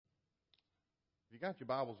got your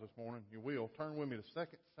Bibles this morning, you will, turn with me to 2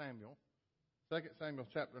 Samuel. 2 Samuel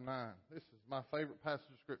chapter 9. This is my favorite passage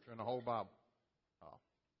of Scripture in the whole Bible.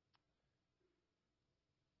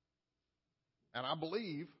 And I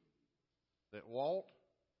believe that Walt,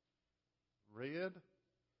 Red,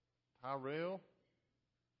 Tyrell,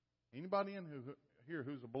 anybody in here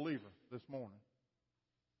who's a believer this morning,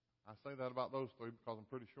 I say that about those three because I'm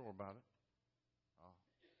pretty sure about it,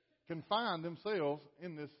 can find themselves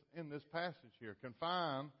in this passage here, can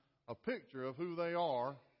find a picture of who they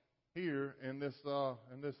are here in this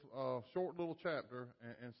short little chapter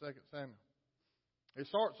in 2 Samuel. It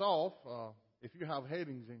starts off, if you have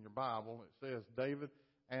headings in your Bible, it says David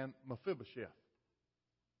and Mephibosheth.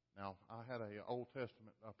 Now, I had an Old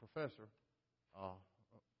Testament professor,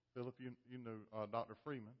 Philip, you knew Dr.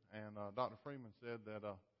 Freeman, and Dr. Freeman said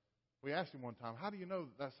that we asked him one time, how do you know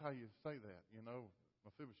that's how you say that,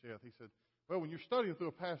 Mephibosheth? He said, well, when you're studying through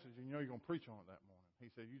a passage and you know you're going to preach on it that morning, he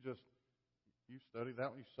said, you study that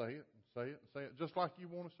one, you say it and say it and say it just like you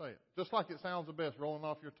want to say it, just like it sounds the best rolling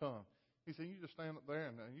off your tongue. He said, you just stand up there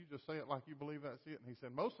and you just say it like you believe that's it. And he said,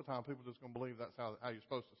 most of the time people are just going to believe that's how you're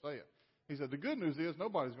supposed to say it. He said, the good news is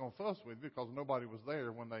nobody's going to fuss with you because nobody was there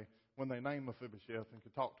when they named Mephibosheth and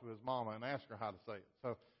could talk to his mama and ask her how to say it.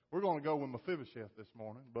 So we're going to go with Mephibosheth this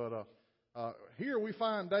morning. But here we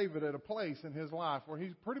find David at a place in his life where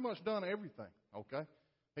he's pretty much done everything, okay?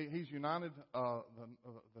 He's united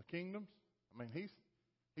the kingdoms. I mean,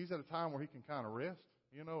 he's at a time where he can kind of rest,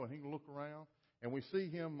 and he can look around. And we see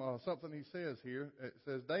him, something he says here. It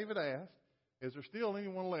says, David asked, is there still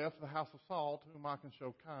anyone left in the house of Saul to whom I can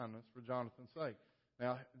show kindness for Jonathan's sake?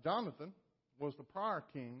 Now, Jonathan was the prior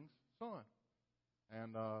king's son.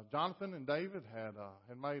 And Jonathan and David had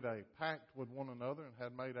made a pact with one another and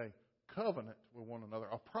had made a covenant with one another,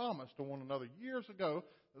 a promise to one another years ago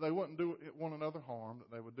that they wouldn't do one another harm,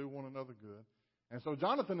 that they would do one another good. And so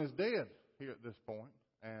Jonathan is dead here at this point.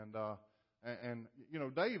 And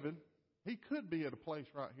David, he could be at a place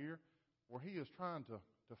right here where he is trying to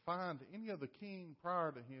find any of the king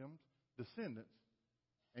prior to him, descendants,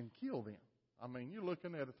 and kill them. I mean, you're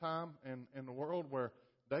looking at a time in the world where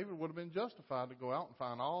David would have been justified to go out and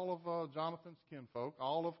find all of Jonathan's kinfolk,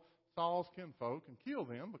 all of Saul's kinfolk, and kill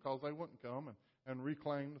them because they wouldn't come and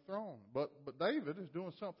reclaim the throne. But David is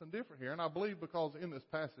doing something different here, and I believe because in this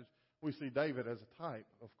passage we see David as a type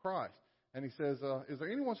of Christ. And he says, is there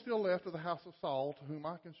anyone still left of the house of Saul to whom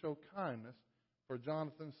I can show kindness for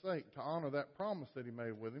Jonathan's sake, to honor that promise that he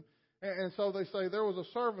made with him? And so they say, there was a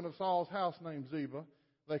servant of Saul's house named Ziba.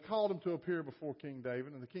 They called him to appear before King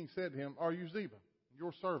David, and the king said to him, are you Ziba,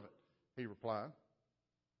 your servant? He replied.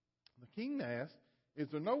 The king asked, is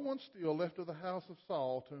there no one still left of the house of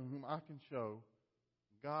Saul to whom I can show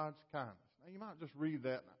God's kindness? Now, you might just read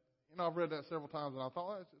that. I've read that several times, and I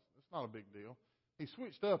thought, it's not a big deal. He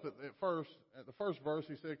switched up at the first verse.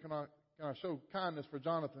 He said, can I show kindness for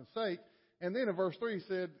Jonathan's sake? And then in verse 3 he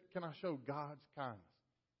said, can I show God's kindness?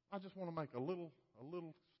 I just want to make a little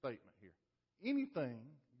statement here. Anything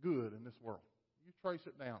good in this world, you trace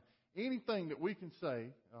it down, anything that we can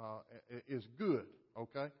say is good,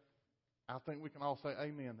 okay? I think we can all say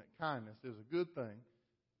amen that kindness is a good thing.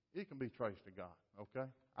 It can be traced to God, okay?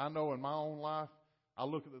 I know in my own life, I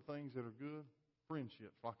look at the things that are good,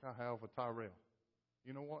 friendships like I have with Tyrell.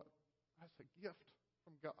 You know what? That's a gift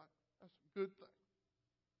from God. That's a good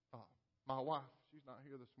thing. My wife, she's not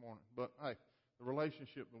here this morning, but hey, the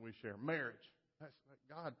relationship that we share, marriage, that's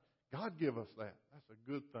God give us that. That's a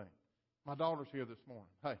good thing. My daughter's here this morning.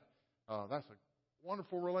 Hey, that's a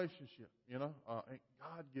wonderful relationship, and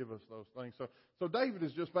God give us those things. So David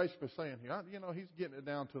is just basically saying here, he's getting it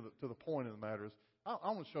down to the point of the matter is,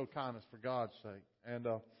 I want to show kindness for God's sake. And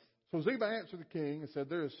so Ziba answered the king and said,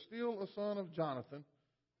 there is still a son of Jonathan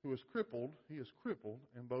who is crippled. He is crippled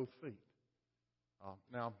in both feet.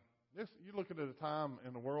 Now, you're looking at a time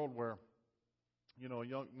in the world where,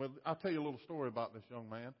 I'll tell you a little story about this young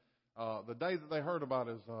man. The day that they heard about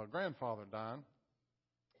his grandfather dying,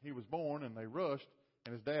 he was born and they rushed,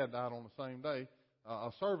 and his dad died on the same day. A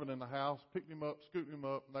servant in the house picked him up, scooped him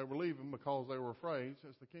up, and they were leaving because they were afraid,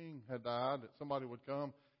 since the king had died, that somebody would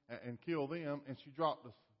come and kill them. And she dropped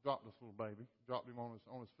this little baby, dropped him on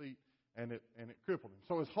his feet, and it crippled him.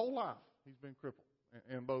 So his whole life he's been crippled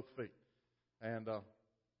in both feet. And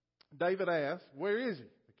David asked, where is he?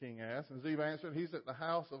 The king asked, and Ziba answered, he's at the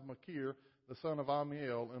house of Machir, the son of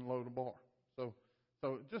Amiel, in Lodabar. So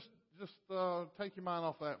just take your mind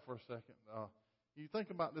off that for a second. You think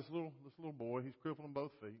about this little boy. He's crippled in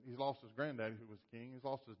both feet. He's lost his granddaddy, who was king. He's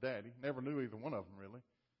lost his daddy. Never knew either one of them, really.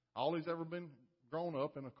 All he's ever been grown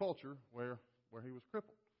up in a culture where he was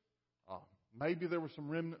crippled. Maybe there were some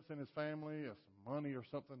remnants in his family, or some money or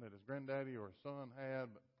something that his granddaddy or his son had.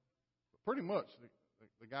 But pretty much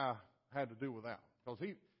the guy had to do without, because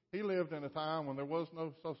he lived in a time when there was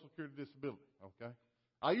no Social Security disability. Okay,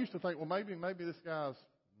 I used to think, well, maybe this guy's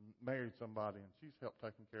married somebody and she's helped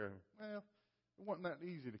taking care of him. Well, it wasn't that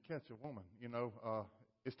easy to catch a woman.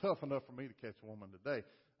 It's tough enough for me to catch a woman today,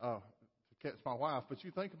 to catch my wife. But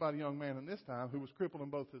you think about a young man in this time who was crippled in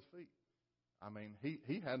both his feet. I mean,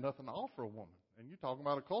 he had nothing to offer a woman. And you're talking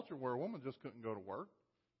about a culture where a woman just couldn't go to work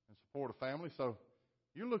and support a family. So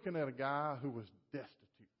you're looking at a guy who was destitute.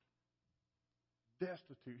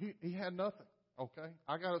 Destitute. He had nothing, okay?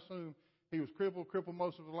 I got to assume he was crippled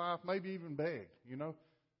most of his life, maybe even begged, You know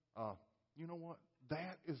what?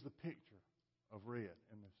 That is the picture of Red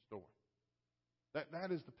in this story.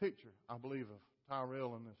 That is the picture, I believe, of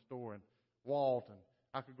Tyrell in this story, and Walt, and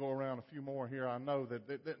I could go around a few more here. I know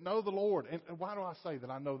that know the Lord. And why do I say that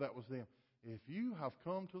I know that was them? If you have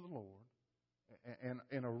come to the Lord and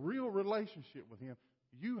in a real relationship with Him,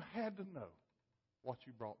 you had to know what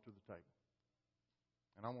you brought to the table.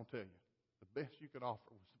 And I'm going to tell you, the best you could offer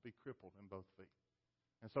was to be crippled in both feet.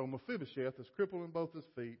 And so Mephibosheth is crippled in both his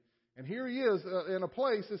feet. And here he is in a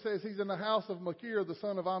place that says he's in the house of Machir, the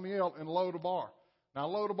son of Amiel, in Lodabar. Now,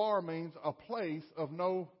 Lodabar means a place of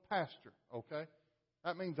no pasture, okay?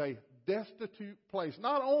 That means a destitute place.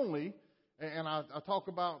 Not only, and I talk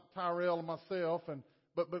about Tyrell and myself,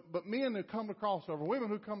 but men who come to crossover, women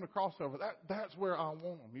who come to crossover, that's where I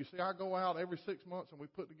want them. You see, I go out every 6 months and we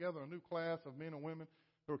put together a new class of men and women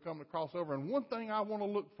who are coming to crossover. And one thing I want to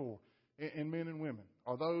look for in men and women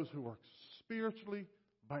are those who are spiritually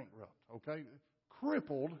bankrupt, okay?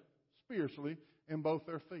 Crippled spiritually in both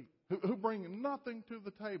their feet, who bring nothing to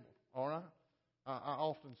the table, all right? I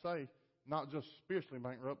often say, not just spiritually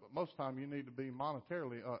bankrupt, but most of the time you need to be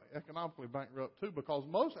monetarily, economically bankrupt too, because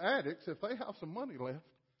most addicts, if they have some money left,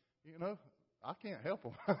 I can't help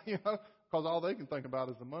them, because all they can think about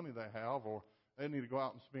is the money they have, or they need to go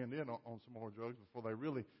out and spend it on some more drugs before they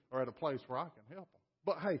really are at a place where I can help them.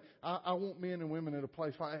 But hey, I want men and women in a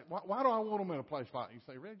place like that. Why do I want them in a place like that? You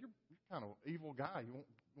say, Red, you're kind of an evil guy. You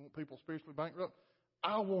want people spiritually bankrupt?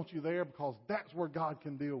 I want you there because that's where God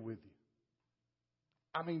can deal with you.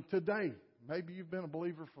 I mean, today, maybe you've been a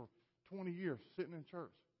believer for 20 years sitting in church.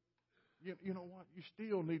 You know what? You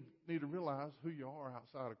still need to realize who you are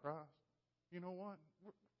outside of Christ. You know what?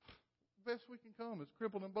 The best we can come is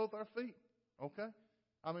crippled in both our feet. Okay?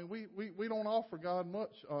 I mean, we don't offer God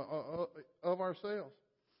much of ourselves.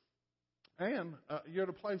 And you're at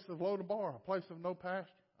a place of Lodabar, a place of no pasture.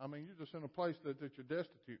 I mean, you're just in a place that you're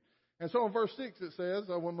destitute. And so in verse 6 it says,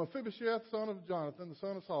 when Mephibosheth, son of Jonathan, the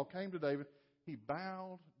son of Saul, came to David, he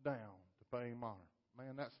bowed down to pay him honor.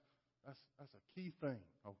 Man, that's a key thing,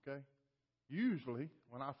 okay? Usually,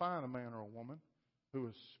 when I find a man or a woman who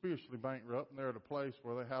is spiritually bankrupt and they're at a place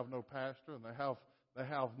where they have no pasture and they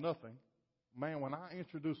have nothing, man, when I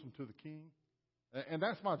introduce them to the King, and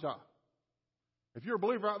that's my job. If you're a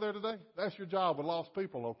believer out there today, that's your job with lost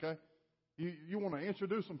people, okay? You want to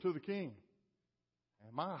introduce them to the King.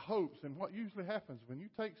 And my hopes, and what usually happens when you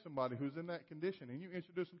take somebody who's in that condition and you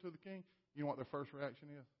introduce them to the King, you know what their first reaction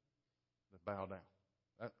is? They bow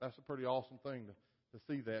down. That's a pretty awesome thing to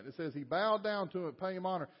see that. It says he bowed down to him and paid him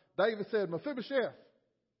honor. David said, Mephibosheth,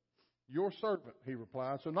 your servant, he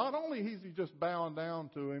replied. So not only is he just bowing down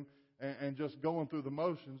to him and just going through the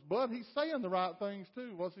motions, but he's saying the right things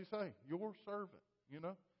too. What's he say? Your servant,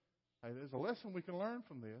 Hey, there's a lesson we can learn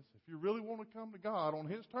from this. If you really want to come to God on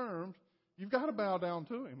His terms, you've got to bow down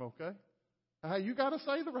to Him, okay? Hey, you got to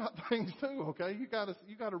say the right things too, okay? You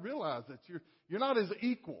got to realize that you're not His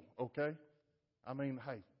equal, okay? I mean,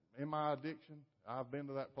 hey, in my addiction, I've been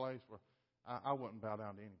to that place where I wouldn't bow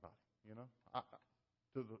down to anybody,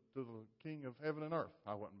 to the King of heaven and earth,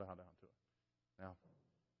 I wouldn't bow down to Him. Now,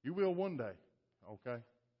 you will one day, okay?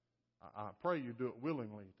 I pray you do it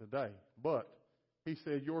willingly today. But he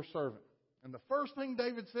said, your servant. And the first thing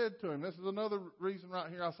David said to him, this is another reason right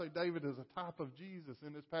here I say David is a type of Jesus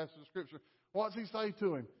in this passage of Scripture. What's he say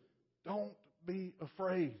to him? Don't be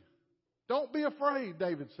afraid. Don't be afraid,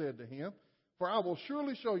 David said to him, for I will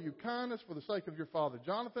surely show you kindness for the sake of your father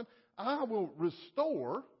Jonathan. I will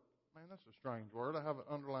restore, man, that's a strange word. I have it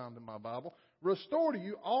underlined in my Bible. Restore to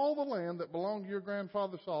you all the land that belonged to your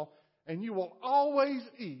grandfather Saul, and you will always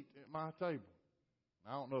eat at my table.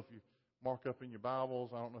 Now, I don't know if you mark up in your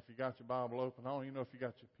Bibles. I don't know if you got your Bible open. I don't even know if you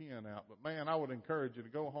got your pen out. But, man, I would encourage you to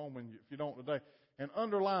go home, and if you don't today, and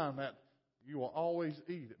underline that you will always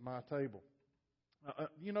eat at my table.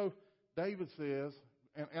 David says,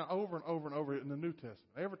 and over and over and over in the New Testament,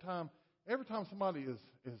 every time every time somebody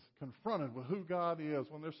is confronted with who God is,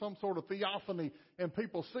 when there's some sort of theophany and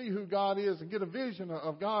people see who God is and get a vision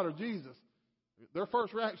of God or Jesus, their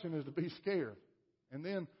first reaction is to be scared. And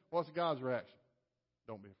then what's God's reaction?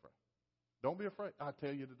 Don't be afraid. Don't be afraid. I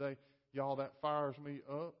tell you today, y'all, that fires me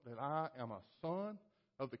up that I am a son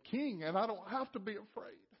of the King and I don't have to be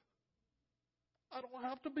afraid. I don't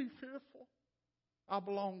have to be fearful. I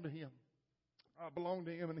belong to Him. I belong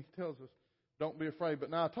to Him, and He tells us, don't be afraid. But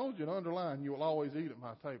now I told you to underline, you will always eat at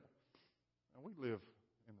my table. Now, we live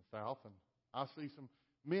in the South, and I see some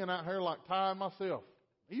men out here like Ty and myself.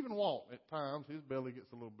 Even Walt, at times, his belly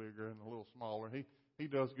gets a little bigger and a little smaller. He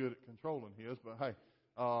does good at controlling his, but hey,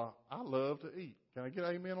 I love to eat. Can I get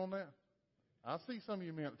amen on that? I see some of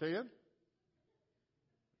you men. Ted,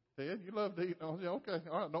 you love to eat. Oh, yeah, okay.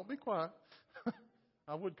 All right, don't be quiet.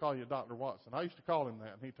 I would call you Dr. Watson. I used to call him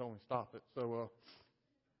that, and he told me stop it. So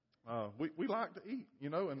we like to eat, you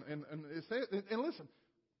know, and it says, and listen,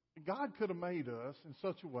 God could have made us in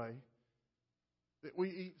such a way that we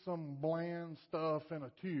eat some bland stuff in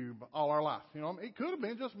a tube all our life. You know, I mean, it could have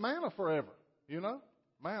been just manna forever, you know,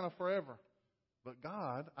 manna forever. But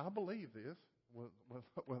God, I believe this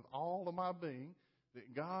with all of my being,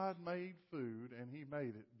 that God made food and He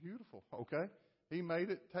made it beautiful, okay? He made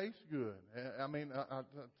it taste good. I mean, I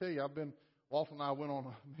tell you, Walt and I went on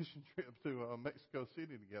a mission trip to Mexico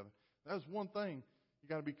City together. That's one thing you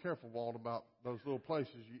got to be careful, Walt, about those little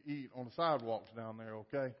places you eat on the sidewalks down there,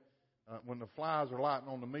 okay? When the flies are lighting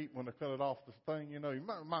on the meat when they cut it off the thing, you know, you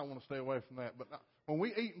might want to stay away from that. But when we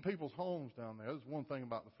eat in people's homes down there, there's one thing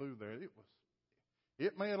about the food there.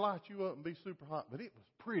 It may light you up and be super hot, but it was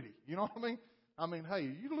pretty. You know what I mean? I mean, hey,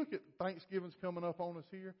 you look at Thanksgiving's coming up on us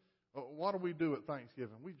here. What do we do at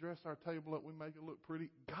Thanksgiving? We dress our table up. We make it look pretty.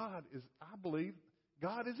 I believe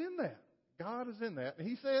God is in that. God is in that. And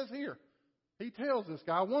He says here, He tells this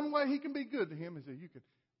guy, one way he can be good to him is that you can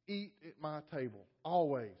eat at my table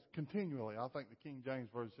always, continually. I think the King James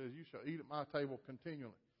Version says, you shall eat at my table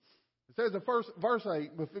continually. It says in verse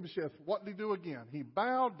 8, Mephibosheth, what did he do again? He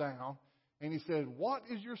bowed down and he said, what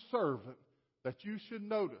is your servant that you should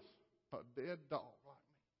notice? A dead dog like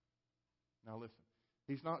me. Now listen,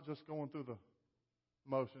 he's not just going through the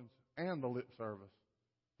motions and the lip service.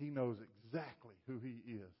 He knows exactly who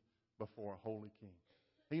he is before a holy king.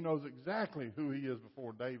 He knows exactly who he is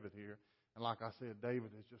before David here. And like I said,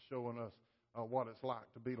 David is just showing us what it's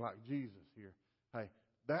like to be like Jesus here. Hey,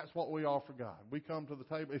 that's what we offer God. We come to the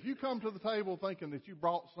table. If you come to the table thinking that you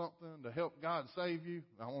brought something to help God save you,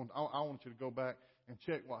 I want you to go back and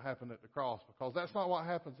check what happened at the cross, because that's not what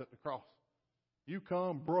happens at the cross. You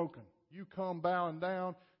come broken. You come bowing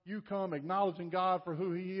down. You come acknowledging God for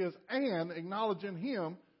who He is and acknowledging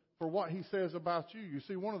Him for what He says about you. You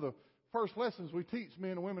see, one of the first lessons we teach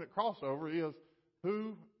men and women at Crossover is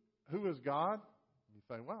who is God? You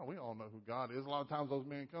say, wow, we all know who God is. A lot of times those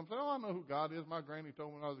men come and say, oh, I know who God is. My granny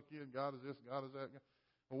told me when I was a kid, God is this, God is that.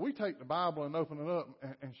 Well, we take the Bible and open it up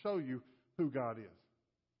and show you who God is.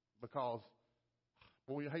 Because,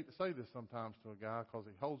 boy, you hate to say this sometimes to a guy because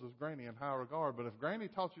he holds his granny in high regard. But if granny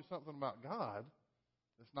taught you something about God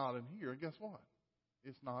that's not in here, guess what?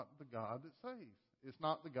 It's not the God that saves. It's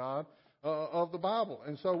not the God of the Bible.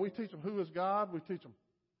 And so we teach them who is God. We teach them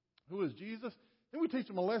who is Jesus. Then we teach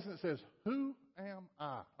them a lesson that says, who am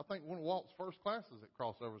I? I think one of Walt's first classes at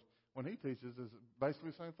Crossovers when he teaches is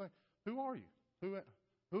basically the same thing. Who are you?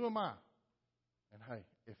 Who am I? And hey,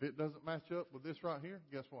 if it doesn't match up with this right here,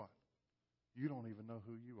 guess what? You don't even know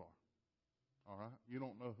who you are. All right? You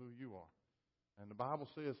don't know who you are. And the Bible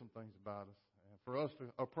says some things about us. And for us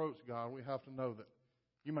to approach God, we have to know that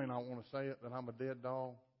you may not want to say it, that I'm a dead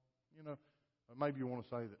dog. You know, maybe you want to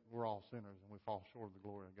say that we're all sinners and we fall short of the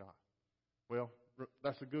glory of God. Well,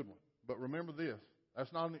 that's a good one. But remember this.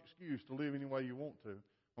 That's not an excuse to live any way you want to.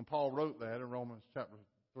 When Paul wrote that in Romans chapter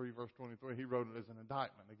 3, verse 23, he wrote it as an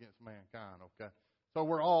indictment against mankind, okay? So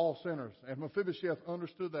we're all sinners. And Mephibosheth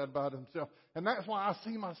understood that about himself. And that's why I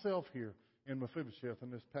see myself here in Mephibosheth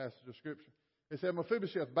in this passage of Scripture. It said,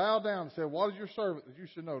 Mephibosheth bowed down and said, what is your servant that you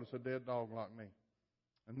should notice a dead dog like me?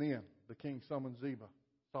 And then the king summoned Ziba,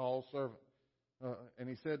 Saul's servant. And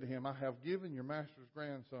he said to him, I have given your master's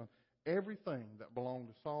grandson everything that belonged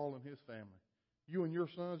to Saul and his family. You and your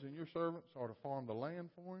sons and your servants are to farm the land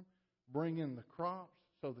for him, bring in the crops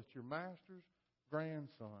so that your master's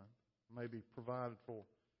grandson may be provided for.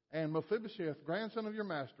 And Mephibosheth, grandson of your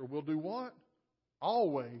master, will do what?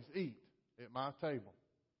 Always eat at my table.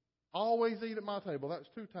 Always eat at my table. That's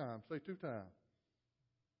 2 times. Say 2 times.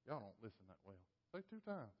 Y'all don't listen that well. Say 2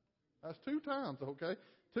 times. That's 2 times, okay?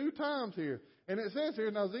 2 times here. And it says here,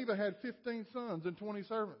 now Ziba had 15 sons and 20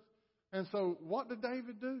 servants. And so what did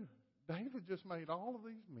David do? David just made all of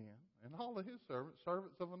these men and all of his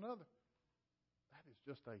servants of another. That is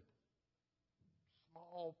just a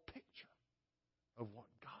small picture of what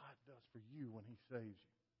God does for you when He saves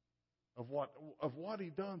you, of what He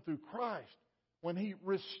done through Christ when He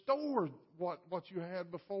restored what you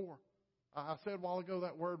had before. I said a while ago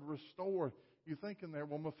that word restored. You're thinking there,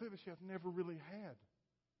 well, Mephibosheth never really had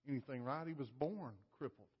anything, right? He was born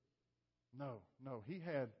crippled. No, he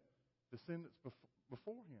had descendants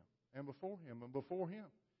before him and before him and before him.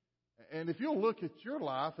 And if you'll look at your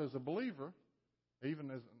life as a believer, even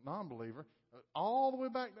as a non-believer, all the way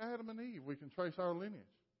back to Adam and Eve, we can trace our lineage.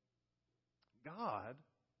 God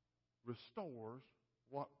restores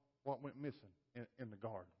what went missing in the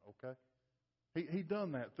garden, okay? He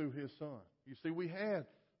done that through His Son. You see, we had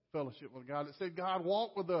fellowship with God. It said God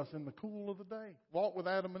walked with us in the cool of the day. Walked with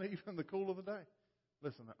Adam and Eve in the cool of the day.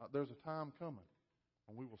 Listen, there's a time coming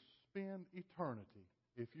when we will spend eternity,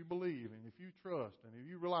 if you believe and if you trust and if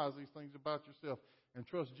you realize these things about yourself and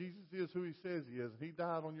trust Jesus is who He says He is and He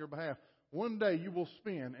died on your behalf, one day you will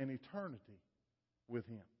spend an eternity with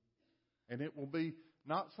Him. And it will be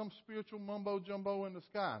not some spiritual mumbo-jumbo in the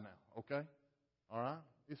sky now, okay? All right?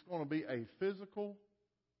 It's going to be a physical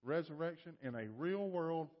resurrection in a real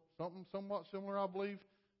world, something somewhat similar, I believe,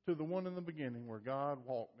 to the one in the beginning where God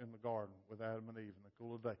walked in the garden with Adam and Eve in the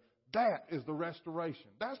cool of the day. That is the restoration.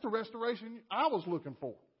 That's the restoration I was looking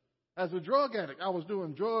for. As a drug addict, I was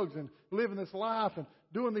doing drugs and living this life and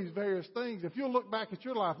doing these various things. If you look back at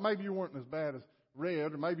your life, maybe you weren't as bad as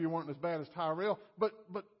Red, or maybe you weren't as bad as Tyrell, but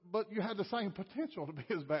you had the same potential to be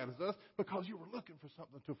as bad as us because you were looking for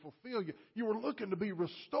something to fulfill you. You were looking to be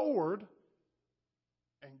restored,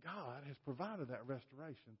 and God has provided that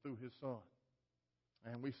restoration through His Son.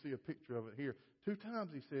 And we see a picture of it here. 2 times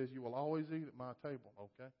He says, you will always eat at my table,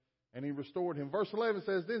 okay? And He restored him. Verse 11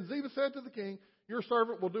 says, then Ziba said to the king, your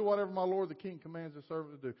servant will do whatever my lord the king commands his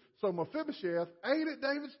servant to do. So Mephibosheth ate at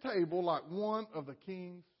David's table like one of the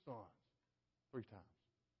king's sons. 3 times.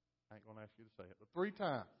 I ain't going to ask you to say it, but 3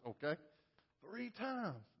 times, okay? 3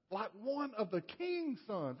 times. Like one of the king's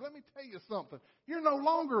sons. Let me tell you something. You're no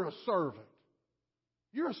longer a servant.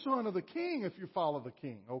 You're a son of the king if you follow the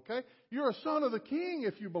king, okay? You're a son of the king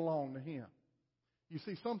if you belong to him. You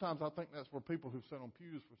see, sometimes I think that's where people who've sat on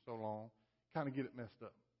pews for so long kind of get it messed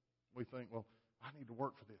up. We think, well, I need to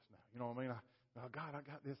work for this now. You know what I mean? God, I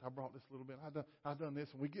got this. I brought this a little bit. I've done this.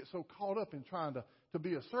 And we get so caught up in trying to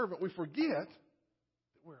be a servant, we forget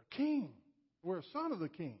that we're a king. We're a son of the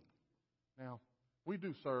king. Now, we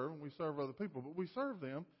do serve, and we serve other people, but we serve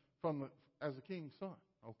them as a king's son,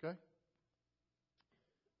 okay?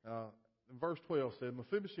 Verse 12 said,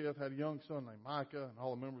 Mephibosheth had a young son named Micah, and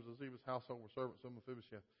all the members of Ziba's household were servants of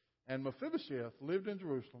Mephibosheth. And Mephibosheth lived in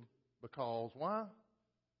Jerusalem because, why?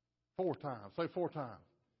 4 times. Say 4 times.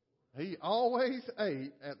 He always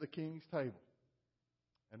ate at the king's table.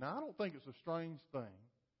 And now, I don't think it's a strange thing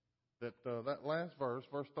that that last verse,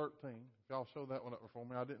 verse 13, if y'all show that one up for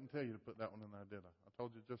me, I didn't tell you to put that one in there, did I? I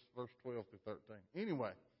told you just verse 12 through 13.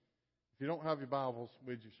 Anyway, if you don't have your Bibles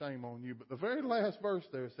with you, shame on you. But the very last verse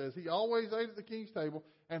there says, he always ate at the king's table,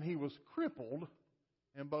 and he was crippled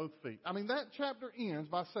in both feet. I mean, that chapter ends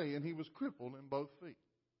by saying he was crippled in both feet.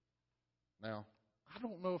 Now, I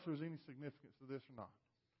don't know if there's any significance to this or not.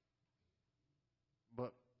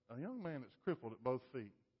 But a young man that's crippled at both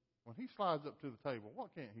feet, when he slides up to the table,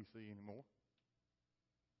 what can't he see anymore?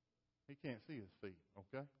 He can't see his feet,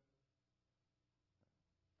 okay?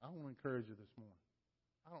 I want to encourage you this morning.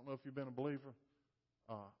 I don't know if you've been a believer.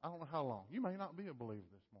 I don't know how long. You may not be a believer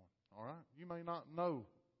this morning, all right? You may not know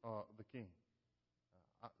the King.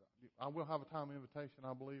 I will have a time of invitation,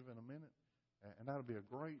 I believe, in a minute, and that'll be a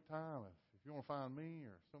great time. If you want to find me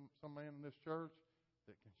or some man in this church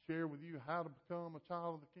that can share with you how to become a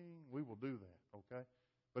child of the King, we will do that, okay?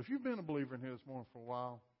 But if you've been a believer in here this morning for a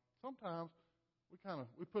while, sometimes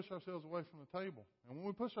we push ourselves away from the table. And when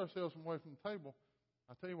we push ourselves away from the table,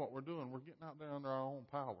 I tell you what we're doing. We're getting out there under our own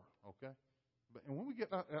power, okay? And when we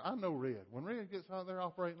get out there, I know Red. When Red gets out there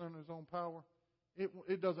operating under his own power,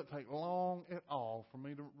 it doesn't take long at all for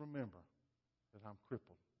me to remember that I'm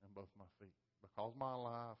crippled in both my feet. Because my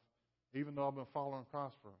life, even though I've been following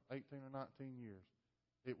Christ for 18 or 19 years,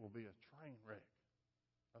 it will be a train wreck.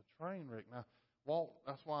 A train wreck. Now, Walt,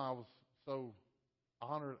 that's why I was so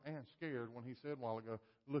honored and scared when he said a while ago,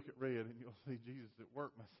 look at Red and you'll see Jesus at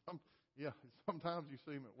work. Sometimes you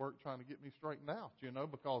see him at work trying to get me straightened out,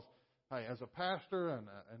 because, hey, as a pastor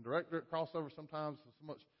and director at Crossover, sometimes so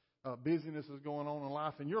much busyness is going on in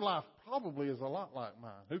life, and your life probably is a lot like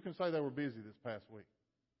mine. Who can say they were busy this past week?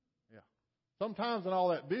 Yeah. Sometimes in all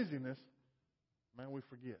that busyness, man, we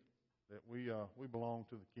forget that we belong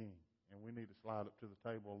to the King, and we need to slide up to the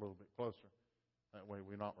table a little bit closer. That way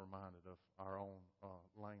we're not reminded of our own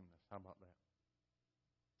lameness. How about that?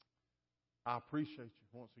 I appreciate you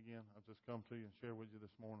once again. I've just come to you and share with you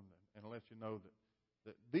this morning and let you know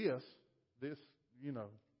that this,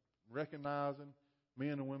 recognizing,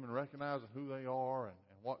 men and women recognizing who they are and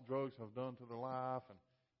what drugs have done to their life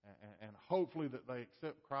and hopefully that they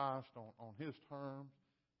accept Christ on His terms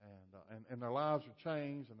and their lives are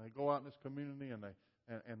changed and they go out in this community and they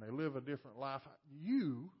live a different life.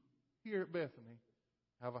 You here at Bethany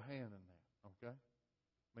have a hand in that, okay? I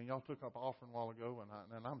mean, y'all took up offering a while ago, and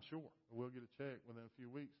I'm sure we'll get a check within a few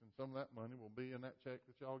weeks, and some of that money will be in that check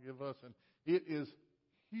that y'all give us. And it is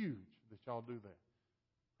huge that y'all do that.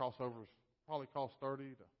 Crossovers probably cost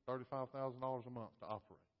 $30,000 to $35,000 a month to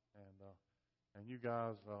operate, and you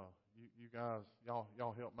guys,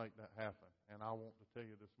 y'all help make that happen. And I want to tell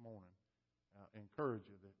you this morning, encourage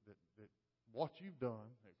you that what you've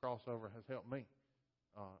done at Crossover has helped me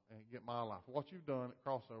and get my life. What you've done at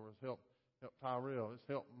Crossover has helped Tyrell. It's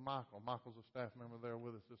helped Michael. Michael's a staff member there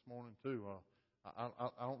with us this morning too. I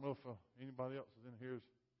don't know if anybody else is in here is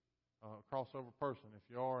a Crossover person. If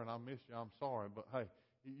you are and I miss you, I'm sorry. But hey,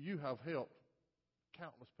 you have helped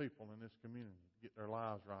countless people in this community get their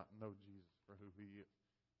lives right and know Jesus for who He is.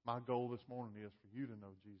 My goal this morning is for you to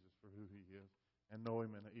know Jesus for who He is and know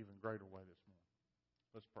Him in an even greater way this morning.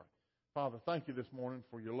 Let's pray. Father, thank you this morning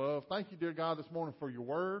for your love. Thank you, dear God, this morning for your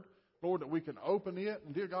word. Lord, that we can open it.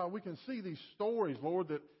 And, dear God, we can see these stories, Lord,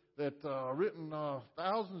 that written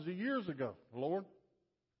thousands of years ago, Lord.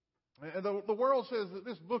 And the world says that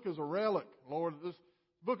this book is a relic, Lord. This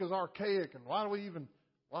book is archaic, and why do we even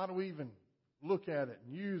look at it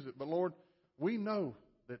and use it? But, Lord, we know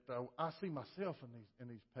that I see myself in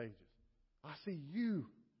these pages. I see you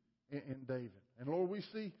in David. And, Lord, we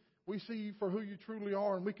see you for who you truly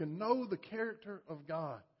are, and we can know the character of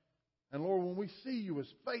God. And, Lord, when we see you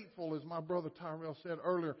as faithful, as my brother Tyrell said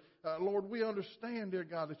earlier, Lord, we understand, dear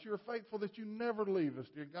God, that you're faithful, that you never leave us,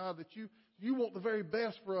 dear God, that you want the very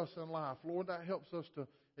best for us in life. Lord, that helps us to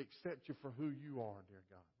accept you for who you are, dear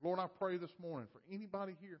God. Lord, I pray this morning for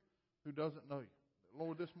anybody here who doesn't know you.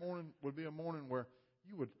 Lord, this morning would be a morning where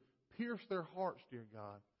you would pierce their hearts, dear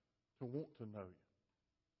God, to want to know you.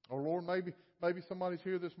 Or, Lord, maybe somebody's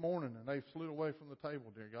here this morning and they've slid away from the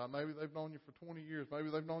table, dear God. Maybe they've known you for 20 years. Maybe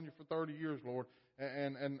they've known you for 30 years, Lord.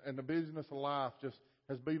 And the busyness of life just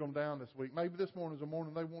has beat them down this week. Maybe this morning is a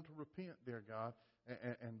morning they want to repent, dear God,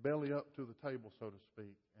 and belly up to the table, so to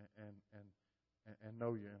speak, and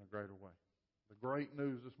know you in a greater way. The great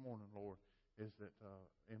news this morning, Lord, is that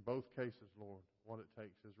in both cases, Lord, what it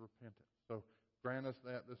takes is repentance. So grant us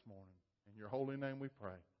that this morning. In your holy name we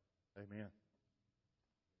pray. Amen.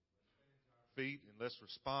 Feet and let's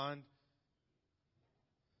respond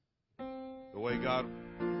the way God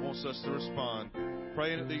wants us to respond.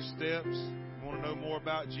 Praying at these steps. You want to know more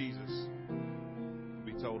about Jesus?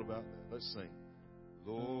 Be told about that. Let's sing.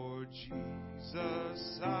 Lord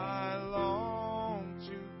Jesus, I long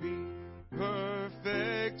to be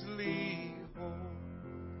perfectly whole.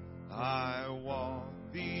 I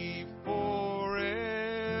want thee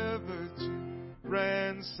forever to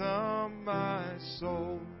ransom my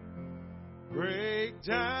soul. Break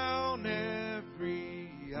down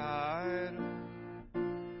every idol,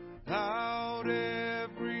 out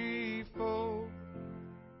every foe.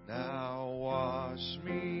 Now wash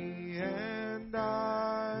me and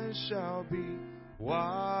I shall be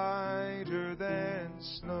whiter than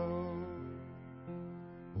snow,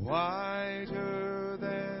 whiter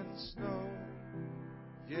than snow,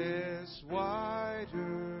 yes,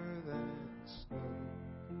 whiter than snow.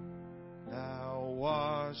 Now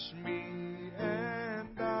wash me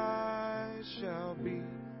and I shall be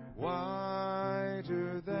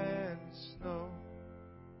whiter than snow.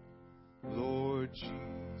 Lord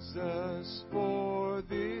Jesus, for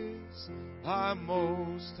this I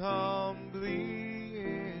most humbly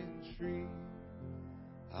entreat.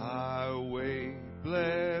 I wait,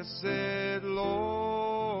 blessed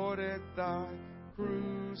Lord, at thy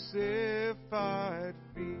crucified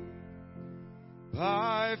feet.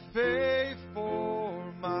 By faith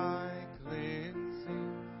for my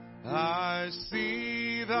cleansing, I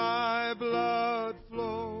see thy blood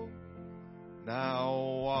flow. Now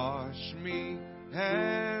wash me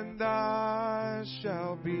and I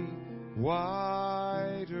shall be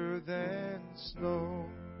whiter than snow,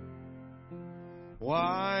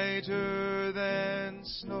 whiter than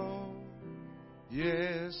snow,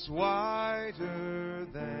 yes, whiter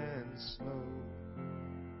than snow.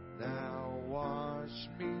 Now wash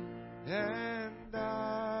me and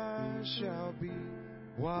I shall be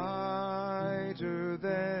whiter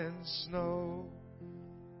than snow.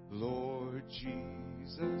 Lord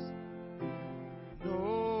Jesus,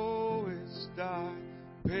 knowest I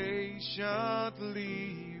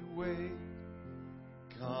patiently wait.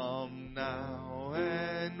 Come now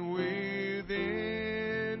and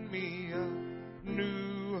within me a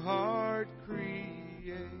new heart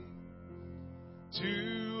create.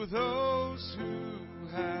 To those who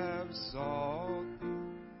have sought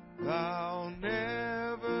thee, thou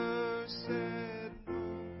never said no.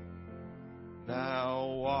 Now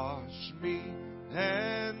wash me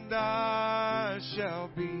and I shall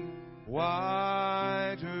be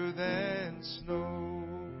whiter than snow,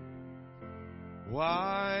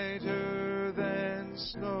 whiter than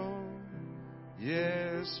snow,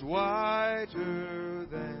 yes, whiter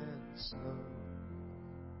than snow.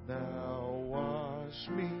 Now wash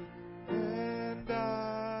me